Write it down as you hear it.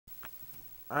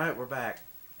Alright, we're back.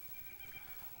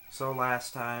 So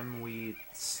last time we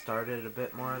started a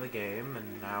bit more of the game,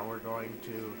 and now we're going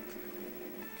to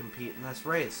compete in this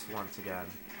race once again.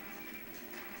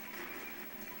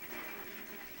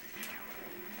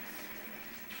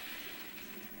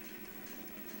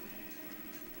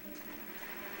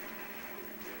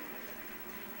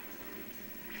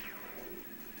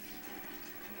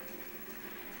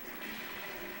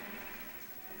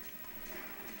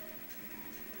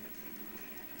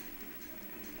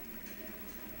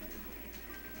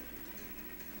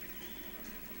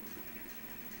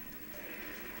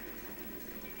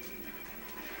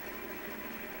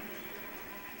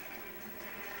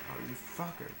 Oh, you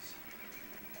fuckers.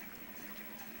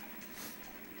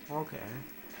 Okay.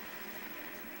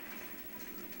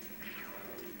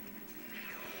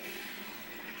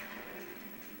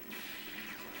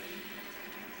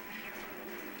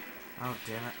 Oh,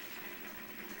 damn it.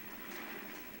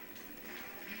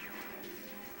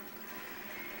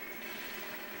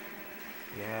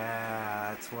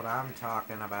 Yeah, that's what I'm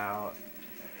talking about.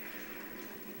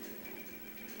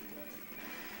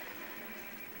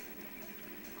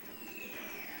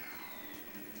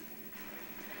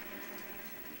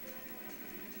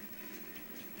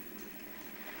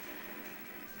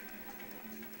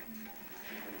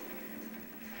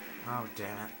 Oh,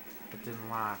 damn it. It didn't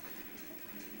lock.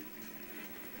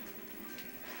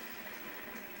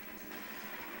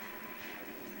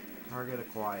 Target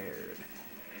acquired.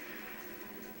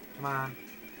 Come on.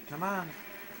 Come on.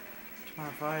 Come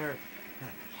on, fire.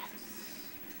 Yes.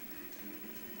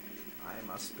 I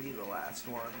must be the last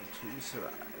one to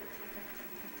survive.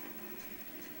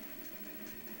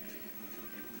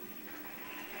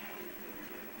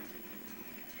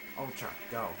 Ultra,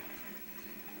 go.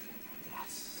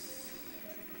 Yes.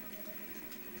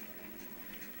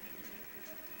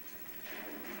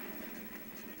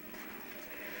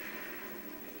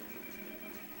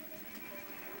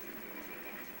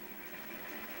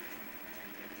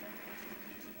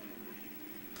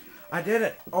 I did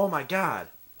it! Oh my god!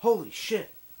 Holy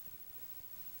shit!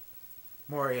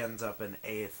 Mori ends up in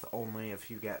 8th, only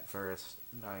if you get first.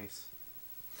 Nice.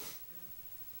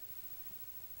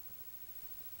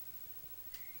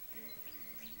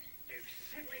 You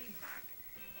silly mug.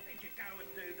 What did you go and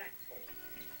do that for?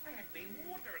 I had me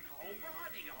watering hole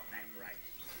riding on that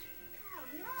race. Oh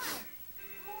no!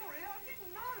 Maury, I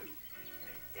didn't know.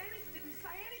 Dennis didn't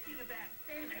say anything about...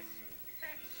 Dennis,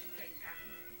 that stinker.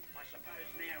 I suppose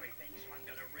now he thinks I'm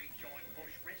going to rejoin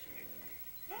Bush Rescue.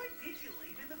 Why did you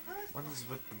leave in the first What place? is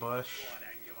with the bush? Why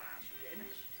don't you ask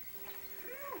Dennis?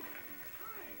 Phew!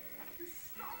 Hi, you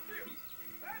stopped him.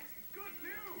 That's good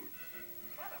news.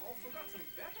 But I've also got some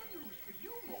better news for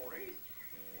you, Maury.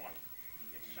 What?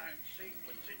 You've sewn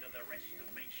sequins into the rest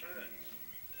of me shirts.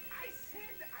 I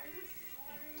said I was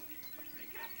sorry. But to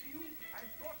make up to you, I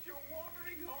brought your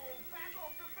watering hole back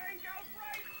off the bank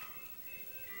outright.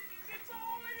 It's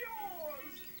all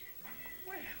yours.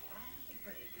 Well, I'll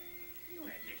be. You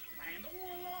had this planned all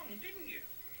along, didn't you?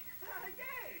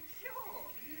 Yeah,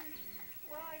 sure.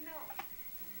 Why not?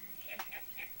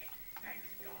 Thanks,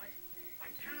 guys. I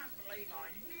can't believe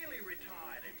I nearly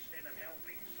retired instead of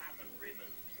helping Southern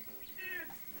Rivers.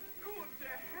 It's good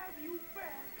to have you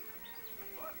back.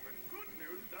 But the good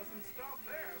news doesn't stop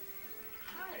there.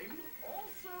 I'm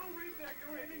also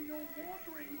redecorating your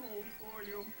watering hole for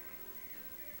you.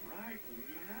 Right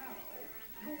now,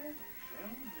 your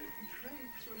velvet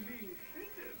drapes are being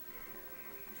fitted.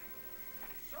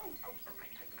 So,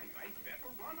 I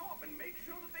better run off and make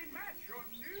sure that they match your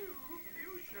new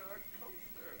fuchsia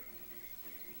coaster.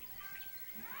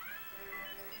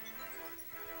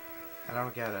 I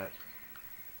don't get it.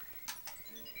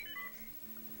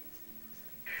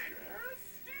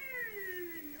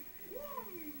 Christine! 1,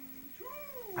 2.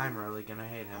 I'm really gonna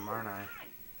hate him, aren't I?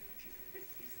 This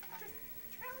is just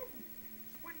terrible.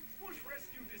 When Bush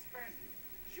Rescue disbanded,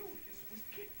 Julius was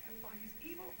kidnapped by his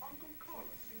evil Uncle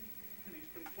Carlos, and he's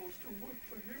been forced to work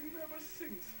for him ever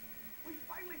since. We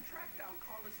finally tracked down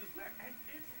Carlos's lair, and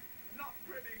it's not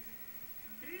pretty.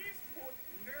 He's put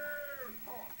no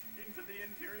thought into the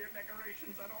interior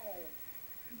decorations at all.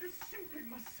 You simply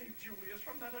must save Julius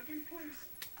from that ugly place.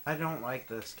 I don't like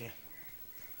this game.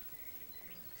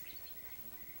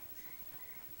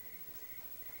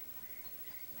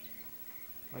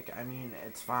 Like, I mean,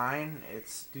 it's fine.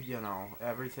 It's, you know,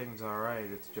 everything's alright.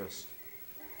 It's just...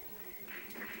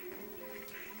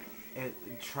 It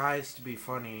tries to be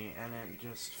funny, and it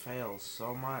just fails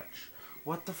so much.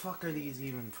 What the fuck are these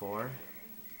even for?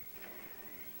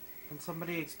 Can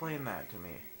somebody explain that to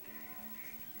me?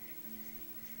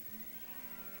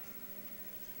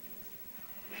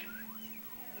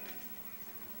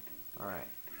 Alright.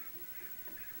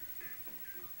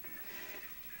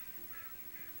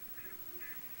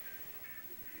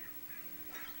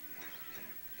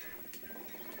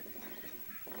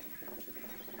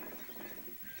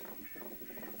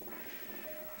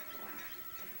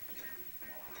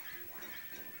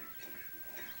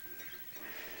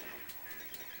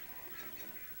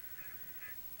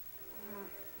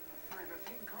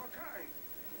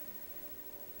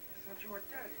 You were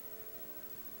dead.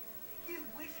 You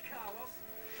wish, Carlos.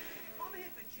 I'm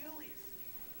here for Julius.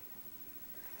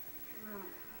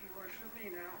 He works for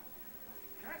me now.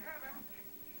 Can't have him.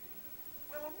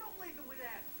 Well, I'm not leaving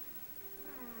without him.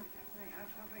 We have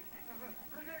something of a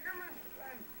predicament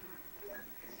then.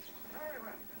 Very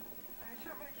well. I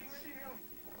shall make you a deal.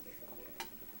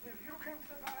 If you can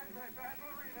survive my battle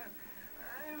arena,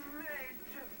 I may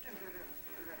just consider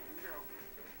letting him go.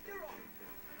 You're on.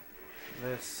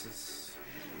 This is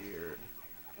weird.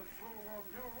 The fool won't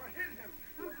know what hit him.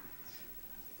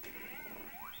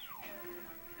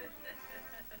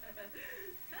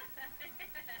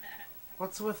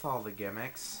 What's with all the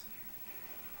gimmicks?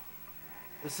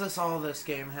 Is this all this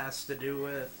game has to do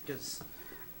with? Because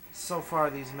so far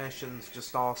these missions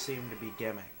just all seem to be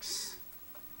gimmicks.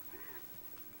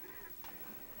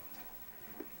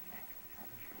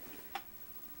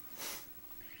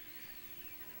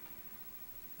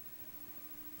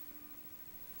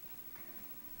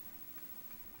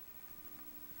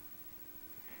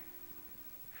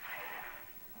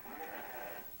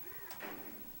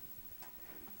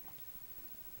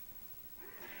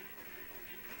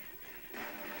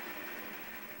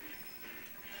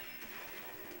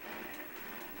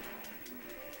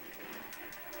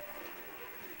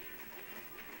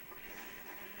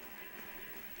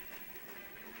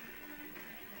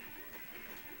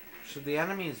 Should the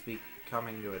enemies be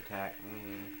coming to attack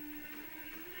me?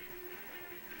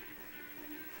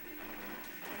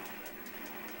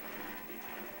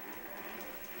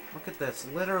 Look at this.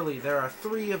 Literally, there are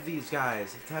 3 of these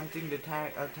guys attempting to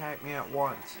attack me at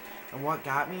once. And what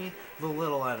got me? The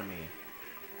little enemy.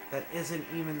 That isn't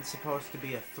even supposed to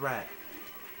be a threat.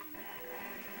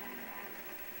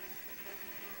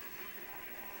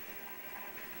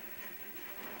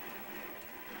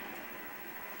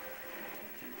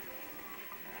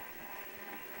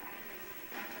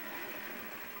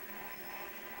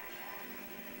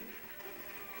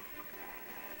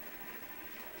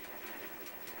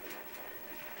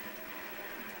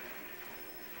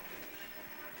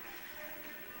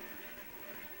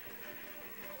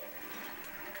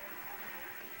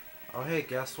 Oh hey,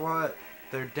 guess what?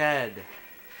 They're dead.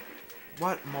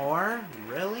 What more?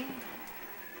 Really?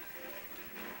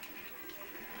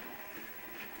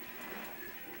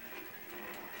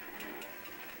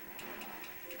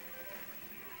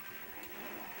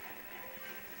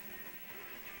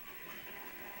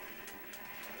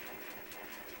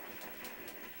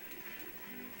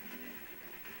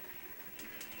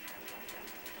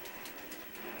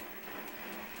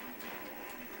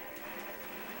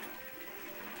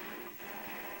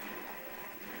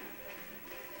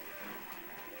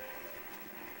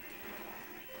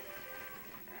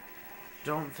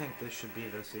 Don't think this should be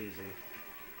this easy.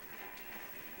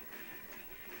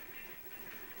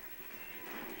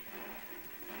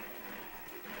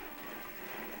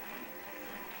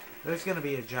 There's gonna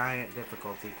be a giant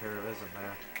difficulty curve, isn't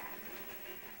there?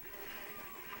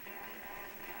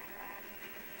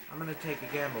 I'm gonna take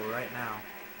a gamble right now.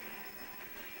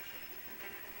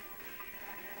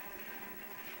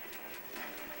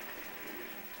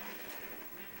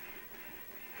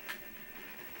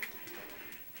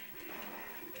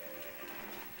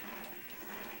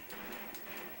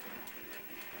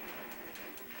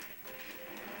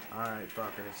 Alright,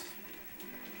 fuckers.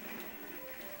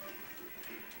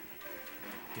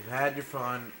 You've had your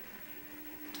fun,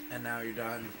 and now you're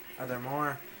done. Are there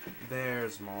more?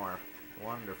 There's more.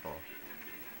 Wonderful.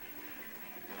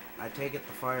 I take it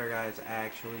the fire guys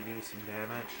actually do some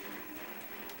damage?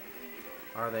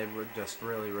 Or are they just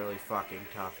really, really fucking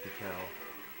tough to kill?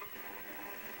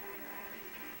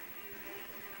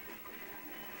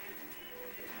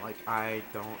 Like, I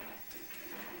don't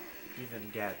even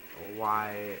get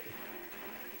why...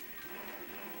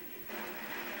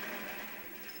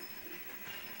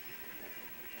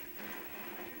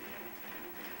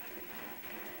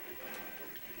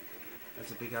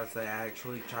 Is it because they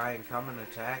actually try and come and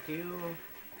attack you?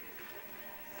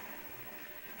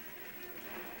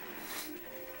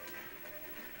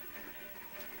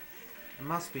 It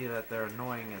must be that they're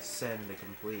annoying as sin to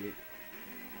complete,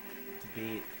 to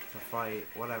beat, to fight,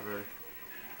 whatever,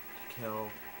 to kill.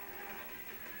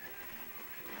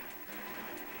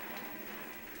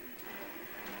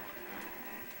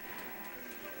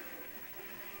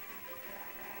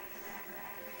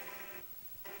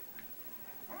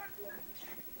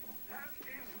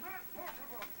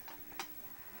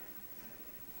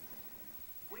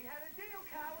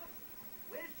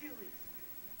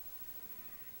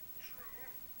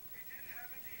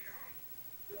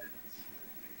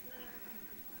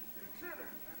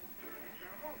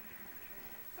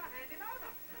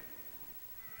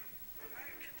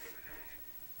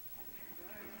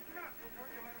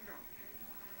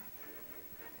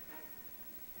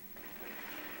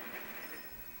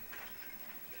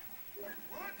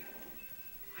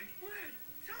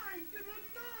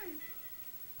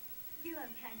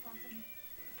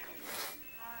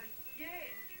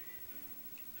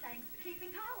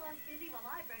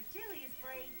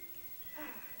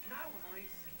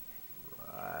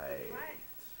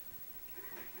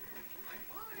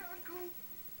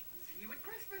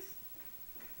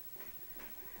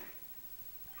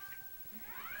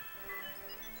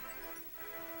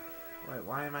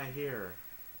 Why am I here?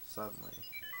 Suddenly.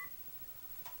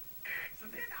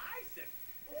 So then I said,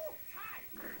 oh,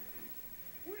 time!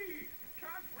 We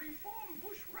can't reform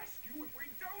Bush Rescue if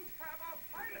we don't have our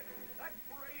pilot. That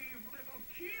brave little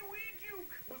Kiwi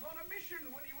Duke was on a mission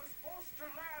when he was forced to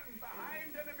land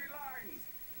behind enemy lines.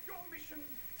 Your mission,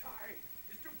 Ty,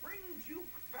 is to bring Duke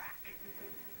back.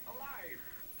 Alive.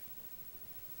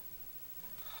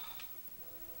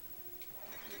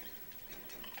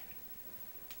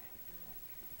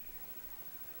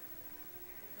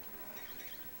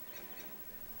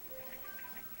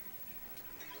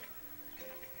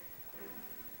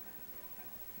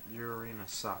 Your arena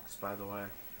sucks, by the way.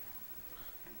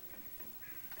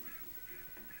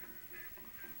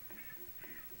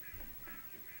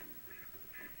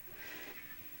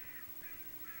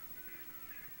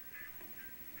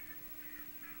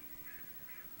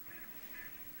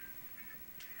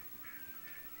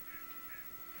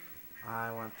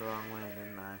 I went the wrong way,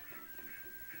 didn't I?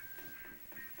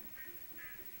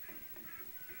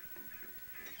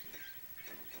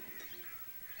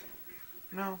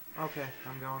 No? Okay,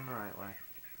 I'm going the right way.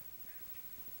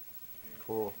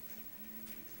 Cool.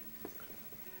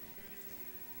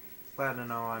 Glad to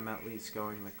know I'm at least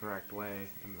going the correct way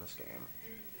in this game.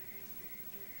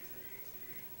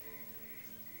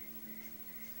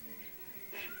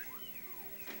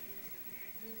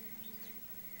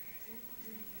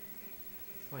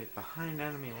 Wait, behind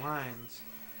enemy lines?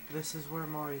 This is where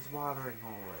Maury's watering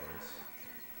hole is.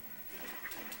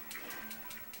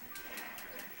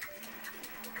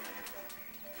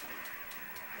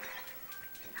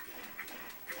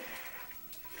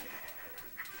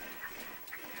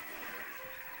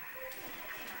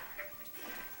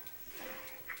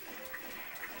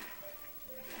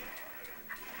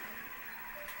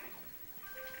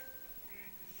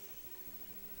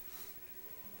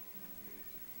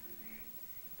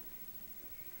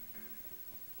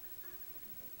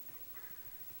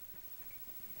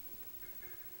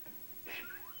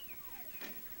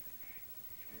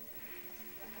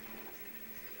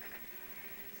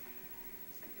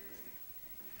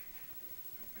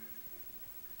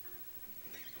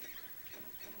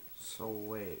 So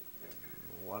wait,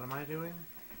 what am I doing?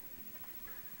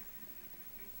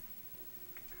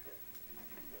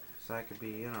 So I could be,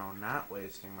 you know, not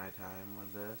wasting my time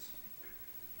with this.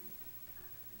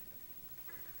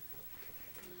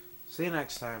 See you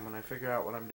next time when I figure out what I'm doing.